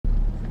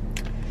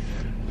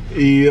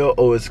Yo,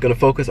 oh, it's gonna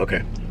focus? Okay.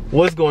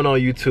 What's going on,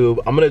 YouTube?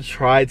 I'm gonna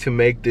try to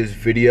make this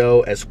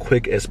video as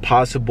quick as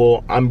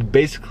possible. I'm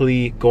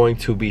basically going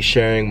to be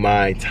sharing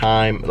my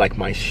time, like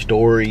my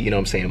story, you know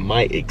what I'm saying,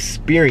 my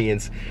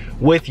experience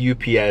with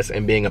UPS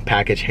and being a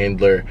package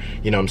handler,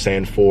 you know what I'm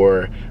saying,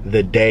 for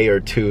the day or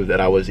two that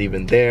I was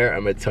even there.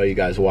 I'm gonna tell you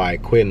guys why I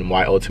quit and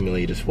why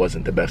ultimately it just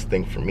wasn't the best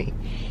thing for me.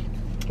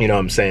 You know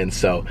what I'm saying?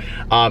 So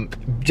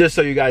just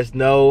so you guys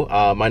know,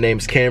 my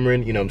name's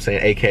Cameron, you know what I'm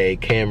saying, aka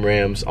Cam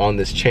Rams. On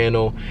this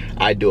channel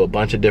I do a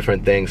bunch of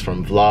different things,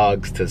 from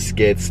vlogs to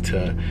skits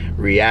to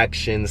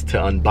reactions to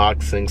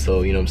unboxing.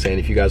 So you know what I'm saying,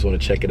 if you guys want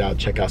to check it out,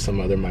 check out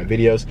some other of my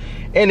videos.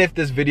 And if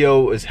this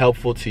video is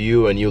helpful to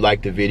you and you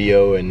like the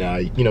video, and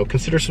you know,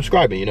 consider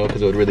subscribing, you know,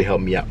 because it would really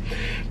help me out.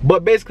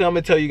 But basically I'm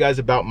gonna tell you guys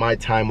about my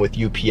time with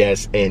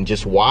UPS and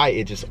just why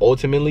it just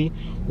ultimately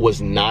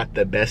was not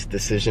the best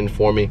decision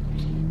for me.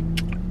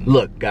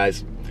 Look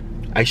guys,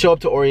 I show up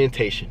to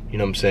orientation, you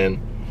know what I'm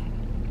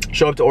saying,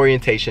 show up to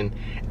orientation,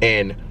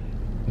 and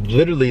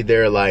literally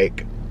they're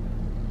like,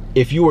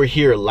 if you were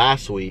here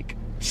last week,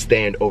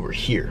 stand over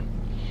here.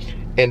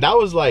 And I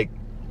was like,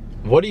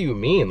 what do you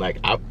mean?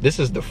 Like, this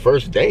is the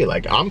first day.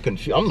 Like, I'm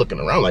confused. I'm looking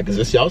around like, is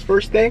this y'all's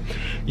first day?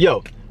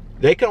 Yo,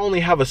 they can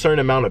only have a certain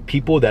amount of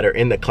people that are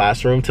in the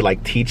classroom to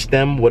like teach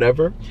them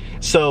whatever.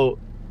 So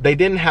they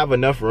didn't have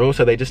enough room,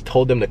 so they just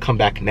told them to come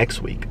back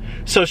next week.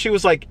 So she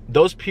was like,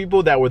 those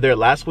people that were there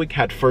last week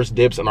had first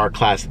dibs in our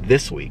class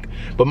this week.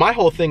 But my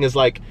whole thing is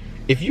like,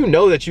 if you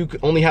know that you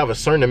only have a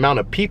certain amount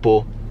of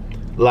people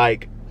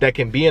like that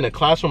can be in a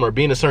classroom or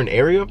be in a certain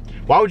area,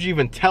 why would you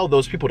even tell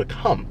those people to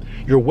come?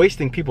 You're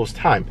wasting people's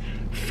time.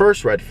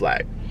 First red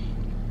flag.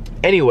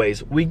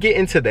 Anyways, we get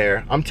into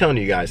there. I'm telling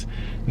you guys,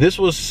 this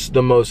was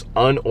the most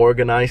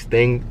unorganized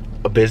thing,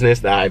 a business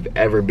that I've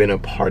ever been a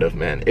part of,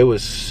 man. It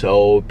was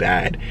so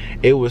bad.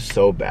 It was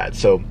so bad.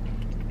 So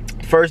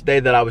first day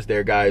that I was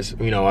there, guys,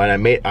 you know,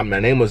 and my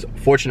name was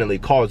fortunately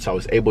called, so I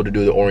was able to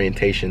do the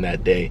orientation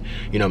that day,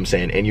 you know what I'm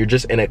saying. And you're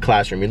just in a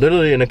classroom, you're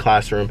literally in a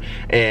classroom,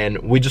 and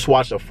we just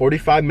watched a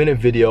 45-minute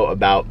video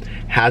about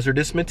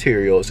hazardous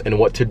materials and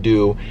what to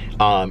do, you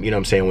know what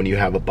I'm saying, when you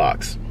have a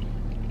box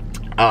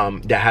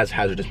that has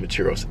hazardous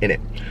materials in it.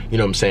 You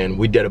know what I'm saying?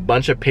 We did a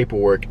bunch of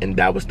paperwork, and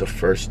that was the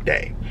first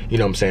day. You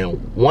know what I'm saying?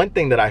 One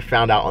thing that I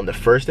found out on the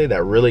first day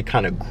that really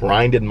kind of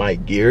grinded my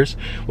gears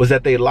was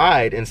that they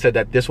lied and said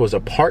that this was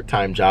a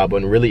part-time job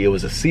when really it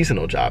was a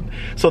seasonal job.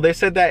 So they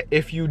said that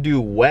if you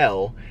do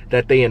well,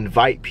 that they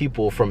invite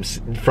people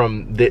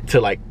to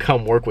like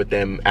come work with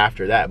them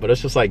after that. But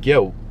it's just like,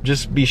 yo,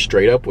 just be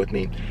straight up with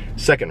me.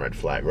 Second red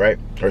flag, right?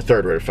 Or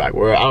third red flag,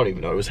 where I don't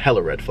even know, it was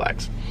hella red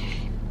flags.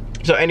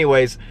 So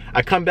anyways,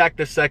 I come back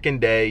the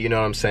second day, you know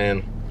what I'm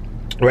saying,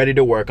 ready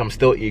to work. I'm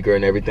still eager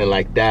and everything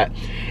like that.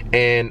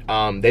 And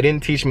they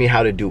didn't teach me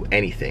how to do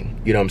anything,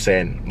 you know what I'm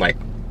saying, like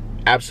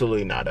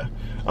absolutely nada.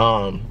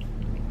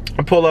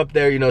 I pull up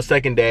there, you know,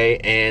 second day,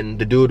 and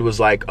the dude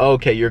was like, oh,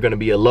 okay, you're gonna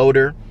be a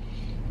loader.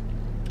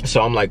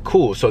 So I'm like,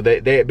 cool. So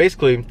they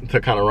basically, to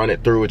kind of run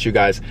it through with you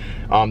guys,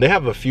 they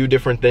have a few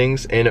different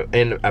things in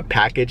a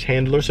package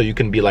handler. So you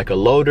can be like a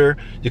loader,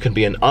 you can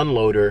be an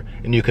unloader,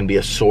 and you can be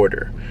a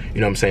sorter.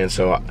 You know what I'm saying?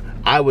 So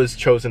I was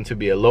chosen to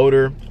be a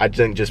loader. I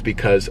think just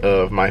because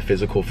of my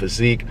physical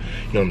physique.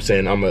 You know what I'm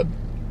saying? I'm a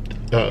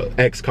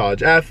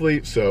ex-college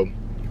athlete, so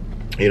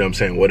you know what I'm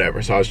saying,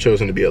 whatever. So I was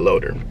chosen to be a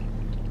loader.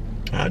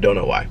 I don't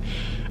know why.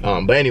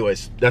 But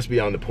anyways, that's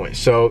beyond the point.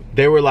 So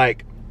they were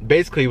like,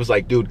 basically, he was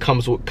like, dude, come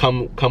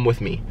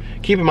with me.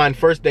 Keep in mind,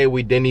 first day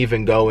we didn't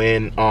even go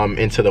in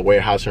into the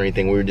warehouse or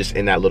anything. We were just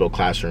in that little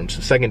classroom. So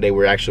second day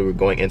we were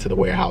going into the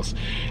warehouse,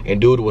 and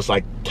dude was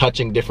like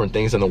touching different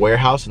things in the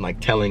warehouse and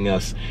like telling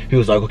us, he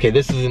was like, okay,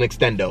 this is an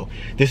extendo,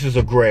 this is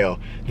a grail,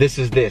 this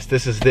is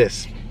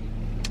this,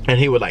 and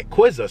he would like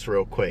quiz us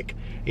real quick.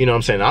 You know what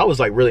I'm saying? I was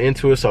like really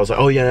into it, so I was like,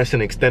 oh yeah, that's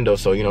an extendo.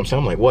 So you know what I'm saying,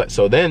 I'm like, what?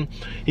 So then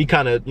he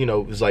kind of, you know,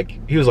 was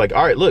like, he was like,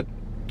 all right, look,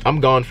 I'm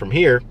gone from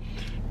here.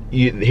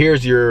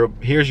 Here's your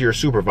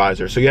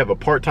supervisor. So you have a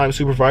part-time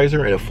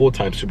supervisor and a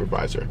full-time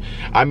supervisor.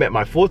 I met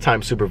my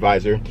full-time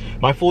supervisor.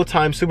 My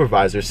full-time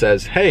supervisor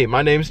says, hey,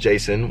 my name's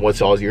Jason,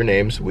 what's all your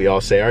names? We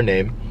all say our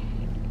name.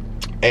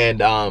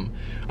 And I'm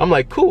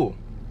like, cool,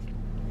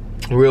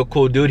 real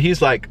cool dude.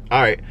 He's like,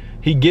 all right.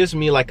 He gives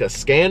me like a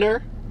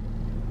scanner,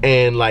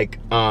 and like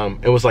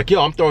it was like,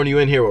 yo, I'm throwing you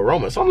in here with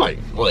Roma. So I'm like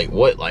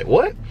what, like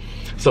what?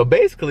 So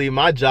basically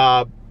my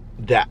job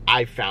that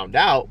I found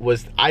out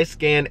was I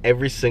scan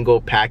every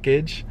single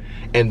package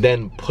and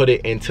then put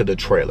it into the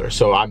trailer.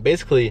 So I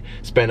basically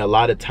spend a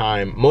lot of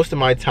time, most of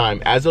my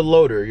time as a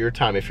loader,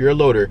 if you're a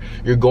loader,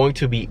 you're going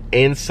to be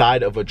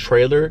inside of a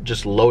trailer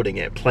just loading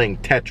it, playing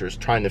Tetris,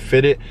 trying to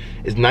fit it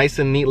as nice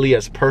and neatly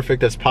as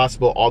perfect as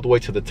possible all the way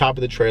to the top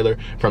of the trailer,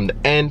 from the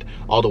end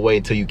all the way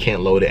until you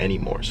can't load it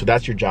anymore. So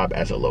that's your job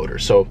as a loader.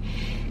 So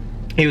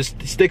he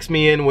sticks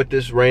me in with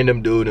this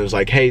random dude and was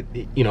like, hey,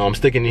 you know, I'm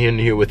sticking in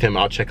here with him,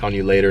 I'll check on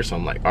you later. So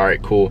I'm like, all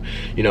right, cool,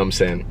 you know what I'm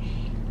saying.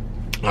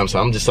 So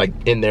I'm just like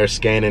in there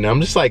scanning.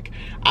 I'm just like,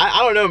 I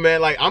don't know, man,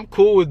 like I'm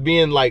cool with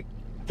being like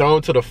thrown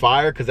to the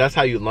fire, because that's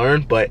how you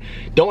learn, but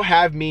don't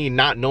have me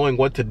not knowing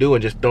what to do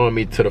and just throwing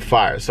me to the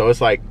fire. So it's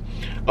like,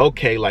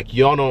 okay, like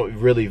y'all don't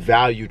really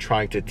value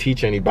trying to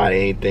teach anybody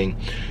anything.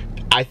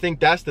 I think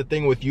that's the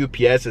thing with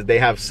UPS, is they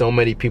have so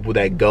many people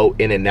that go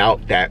in and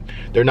out that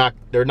they're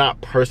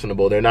not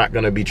personable. They're not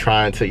gonna be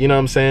trying to, you know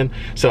what I'm saying?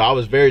 So I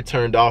was very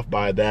turned off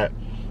by that.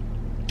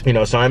 You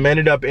know, so I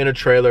ended up in a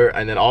trailer,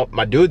 and then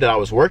my dude that I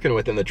was working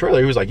with in the trailer,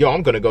 he was like, yo,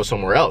 I'm gonna go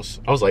somewhere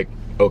else. I was like,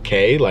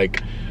 okay,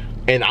 like,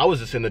 and I was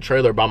just in the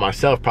trailer by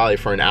myself, probably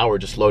for an hour,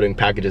 just loading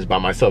packages by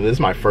myself. This is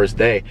my first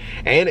day,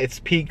 and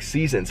it's peak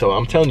season. So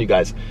I'm telling you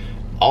guys,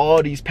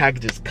 all these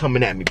packages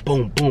coming at me,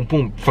 boom, boom,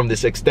 boom, from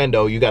this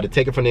extendo. You got to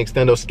take it from the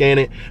extendo, scan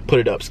it, put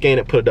it up, scan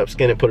it, put it up,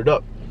 scan it, put it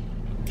up,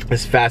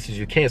 as fast as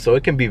you can. So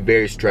it can be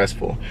very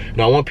stressful.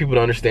 Now I want people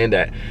to understand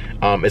that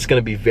it's going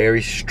to be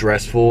very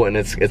stressful, and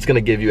it's going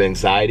to give you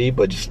anxiety,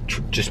 but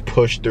just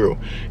push through. You know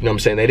what I'm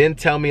saying? They didn't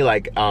tell me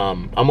like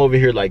I'm over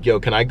here like, yo,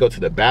 can I go to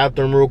the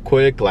bathroom real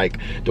quick? Like,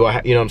 do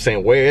I, you know what I'm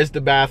saying, where is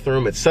the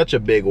bathroom? It's such a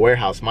big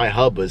warehouse. My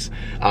hub was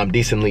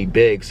decently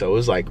big, so it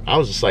was like, I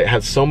was just like,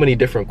 had so many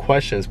different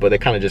questions, but they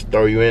kind of just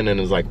throw you in, and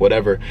it's like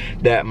whatever.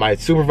 That my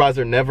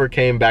supervisor never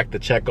came back to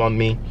check on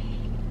me.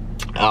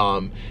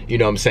 You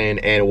know what I'm saying?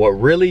 And what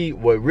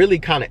really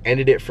kind of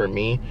ended it for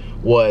me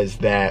was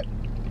that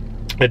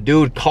a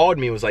dude called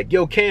me, was like,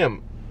 yo,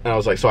 Cam. And I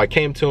was like, so I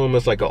came to him.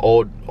 It's like an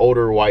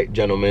older white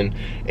gentleman,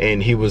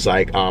 and he was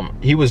like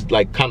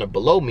kind of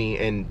below me,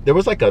 and there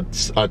was like a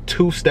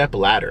 2-step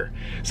ladder.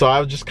 So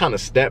I just kind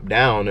of stepped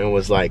down and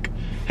was like,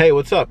 hey,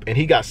 what's up? And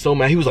he got so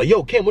mad. He was like,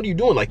 yo, Cam, what are you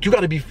doing? Like, you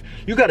gotta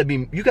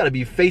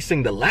be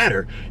facing the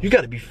ladder. You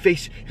gotta be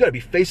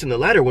facing the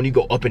ladder when you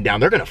go up and down.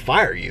 They're gonna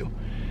fire you.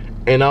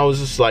 And I was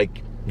just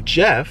like,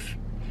 Jeff,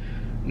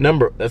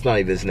 that's not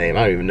even his name.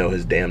 I don't even know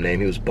his damn name.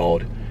 He was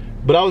bald.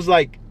 But I was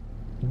like,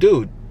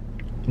 dude,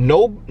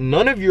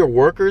 none of your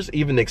workers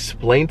even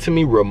explained to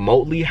me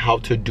remotely how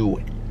to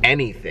do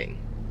anything.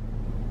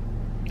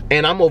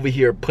 And I'm over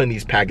here putting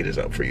these packages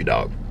up for you,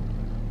 dog.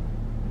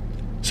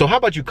 So how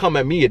about you come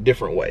at me a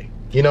different way?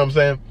 You know what I'm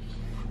saying?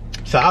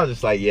 So I was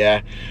just like,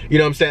 yeah, you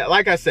know what I'm saying?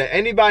 Like I said,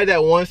 anybody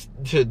that wants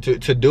to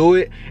do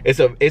it,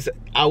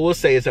 I will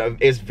say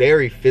it's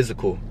very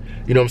physical.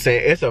 You know what I'm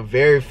saying? It's a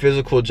very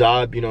physical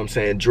job. You know what I'm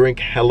saying? Drink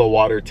hella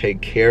water,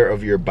 take care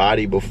of your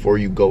body before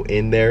you go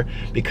in there,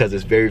 because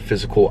it's very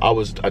physical. I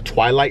was a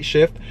twilight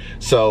shift,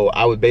 so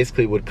I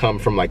would come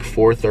from like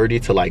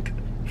 4:30 to like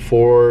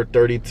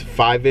 4:30 to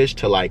 5-ish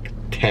to like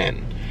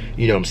 10.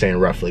 You know what I'm saying,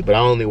 roughly. But I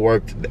only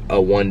worked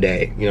one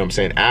day. You know what I'm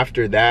saying?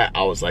 After that,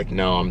 I was like,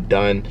 no, I'm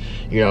done.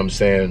 You know what I'm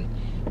saying?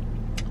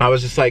 I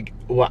was just like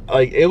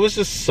it was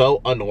just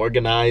so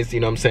unorganized. You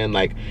know what I'm saying?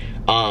 Like,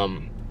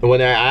 when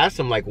I asked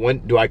them, like, when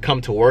do I come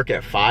to work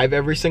at 5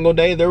 every single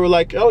day? They were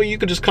like, oh, you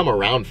could just come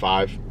around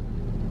 5.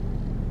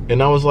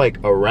 And I was like,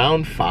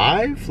 around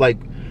 5? Like,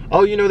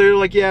 oh, you know, they're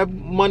like, yeah,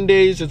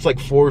 Mondays it's like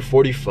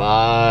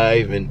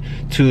 4:45,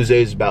 and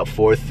Tuesdays about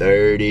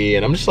 4:30.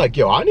 And I'm just like,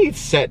 yo, I need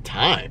set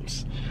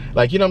times.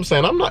 Like, you know what I'm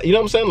saying? I'm not, you know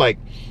what I'm saying? Like,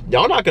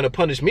 y'all not gonna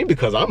punish me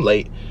because I'm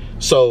late.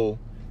 So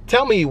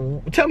tell me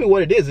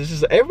what it is. It's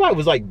just, everybody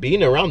was like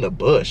beating around the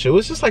bush. It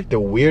was just like the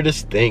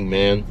weirdest thing,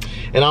 man.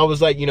 And I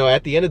was like, you know,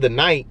 at the end of the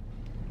night,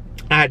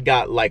 I had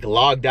got like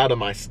logged out of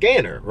my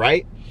scanner,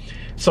 right?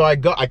 So I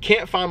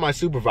can't find my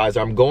supervisor.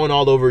 I'm going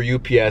all over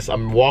UPS.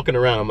 I'm walking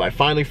around. I'm like,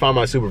 finally found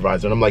my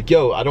supervisor. And I'm like,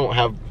 yo,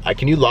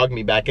 can you log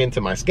me back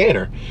into my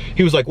scanner?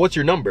 He was like, what's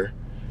your number?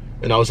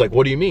 And I was like,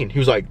 what do you mean? He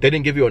was like, they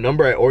didn't give you a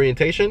number at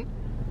orientation?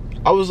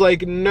 I was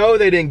like, no,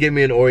 they didn't give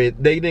me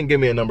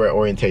a number at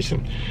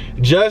orientation.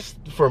 Just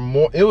for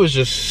more, it was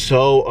just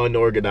so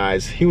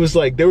unorganized. He was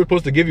like, they were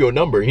supposed to give you a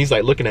number. And he's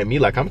like looking at me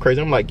like I'm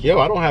crazy. I'm like, yo,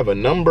 I don't have a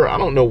number. I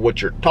don't know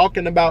what you're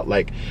talking about.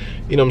 Like,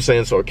 you know what I'm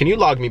saying? So can you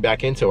log me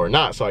back into or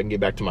not, so I can get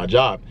back to my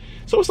job?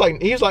 So it's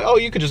like, he was like, oh,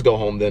 you could just go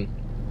home then.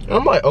 And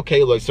I'm like,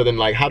 okay, like, so then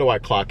like, how do I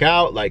clock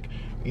out? Like,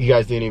 you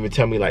guys didn't even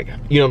tell me, like,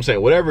 you know what I'm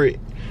saying? Whatever,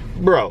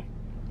 bro.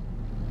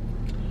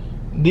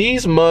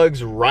 These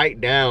mugs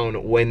write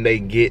down when they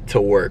get to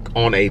work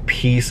on a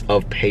piece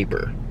of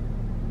paper.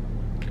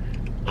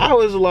 I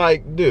was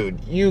like,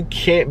 dude, you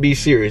can't be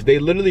serious. They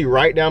literally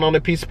write down on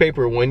a piece of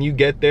paper when you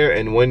get there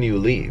and when you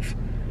leave.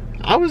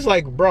 I was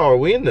like, bro, are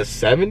we in the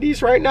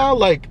 70s right now?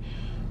 Like,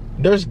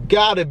 there's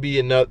gotta be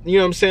enough, you know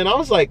what I'm saying? I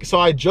was like, so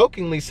I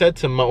jokingly said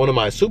to one of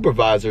my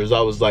supervisors,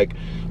 I was like,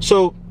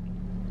 so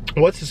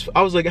I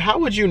was like, how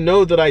would you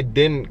know that I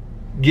didn't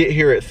get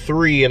here at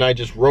 3 and I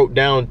just wrote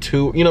down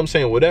 2, you know what I'm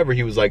saying, whatever.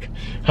 He was like,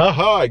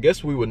 haha, I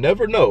guess we would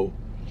never know.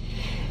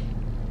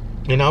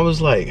 And I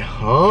was like,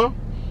 huh?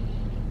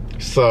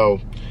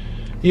 So,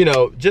 you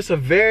know, just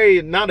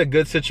not a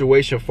good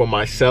situation for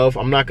myself.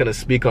 I'm not gonna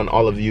speak on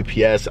all of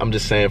UPS. I'm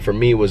just saying, for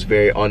me, it was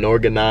very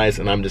unorganized,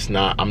 and I'm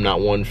not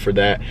one for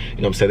that. You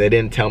know what I'm saying? They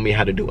didn't tell me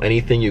how to do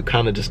anything. You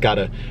kind of just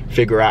gotta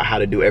figure out how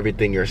to do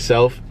everything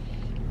yourself.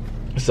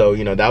 So,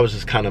 you know, that was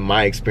just kind of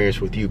my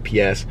experience with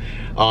UPS.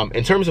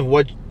 In terms of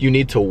what you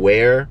need to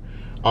wear,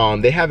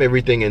 They have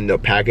everything in the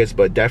packets,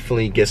 but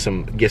definitely get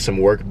some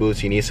work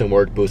boots. You need some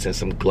work boots and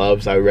some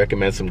gloves. I would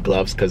recommend some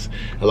gloves because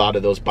a lot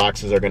of those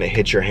boxes are gonna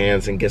hit your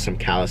hands and get some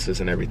calluses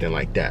and everything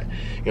like that. You know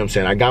what I'm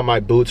saying? I got my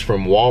boots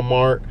from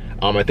Walmart.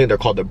 I think they're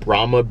called the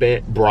Brahma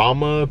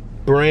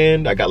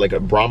brand. I got like a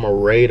Brahma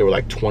Raid. They were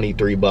like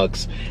 23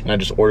 bucks, and I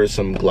just ordered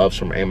some gloves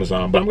from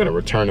Amazon, but I'm gonna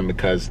return them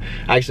because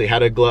I actually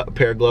had a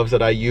pair of gloves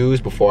that I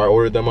used before I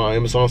ordered them on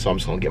Amazon, so I'm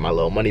just gonna get my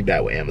little money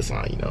back with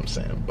Amazon, you know what I'm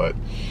saying? But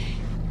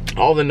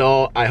all in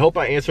all, I hope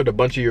I answered a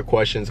bunch of your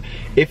questions.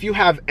 If you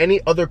have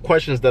any other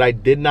questions that I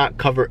did not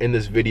cover in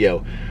this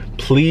video,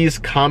 please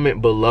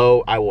comment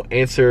below. I will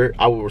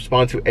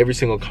respond to every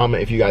single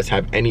comment if you guys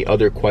have any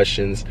other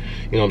questions.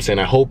 You know what I'm saying?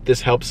 I hope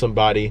this helps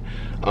somebody.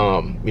 You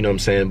know what I'm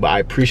saying? But I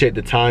appreciate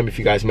the time. If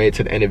you guys made it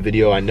to the end of the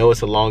video, I know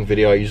it's a long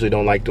video. I usually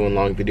don't like doing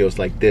long videos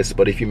like this,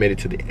 but if you made it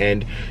to the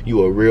end,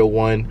 you a real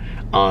one.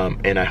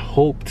 And I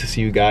hope to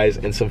see you guys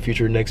in some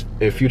future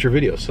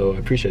videos. So I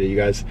appreciate it. You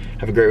guys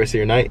have a great rest of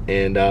your night,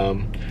 and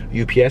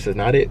UPS is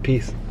not it.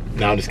 Peace.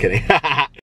 No, I'm just kidding.